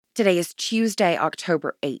Today is Tuesday,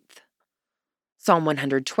 October 8th. Psalm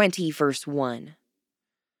 120, verse 1.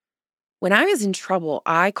 When I was in trouble,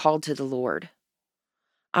 I called to the Lord.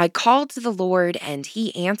 I called to the Lord, and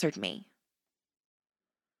He answered me.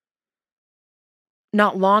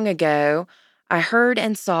 Not long ago, I heard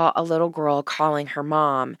and saw a little girl calling her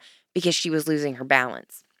mom because she was losing her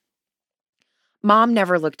balance. Mom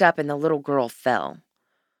never looked up, and the little girl fell.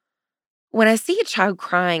 When I see a child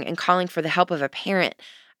crying and calling for the help of a parent,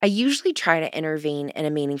 I usually try to intervene in a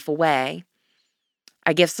meaningful way.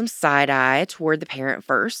 I give some side eye toward the parent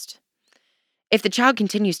first. If the child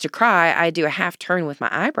continues to cry, I do a half turn with my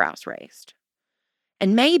eyebrows raised.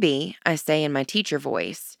 And maybe I say in my teacher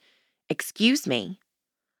voice, "Excuse me,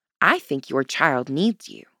 I think your child needs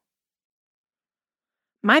you."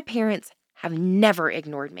 My parents have never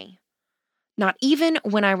ignored me, not even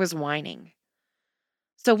when I was whining.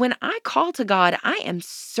 So when I call to God, I am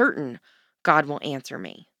certain God will answer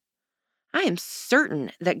me. I am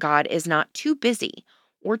certain that God is not too busy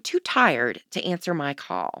or too tired to answer my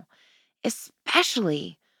call,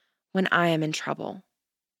 especially when I am in trouble.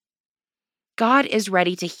 God is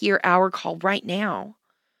ready to hear our call right now,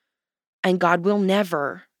 and God will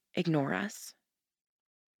never ignore us.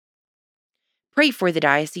 Pray for the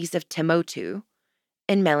Diocese of Temotu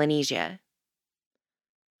in Melanesia.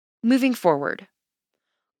 Moving forward,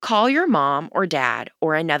 call your mom or dad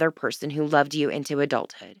or another person who loved you into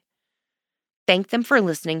adulthood. Thank them for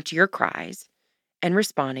listening to your cries and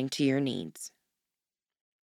responding to your needs.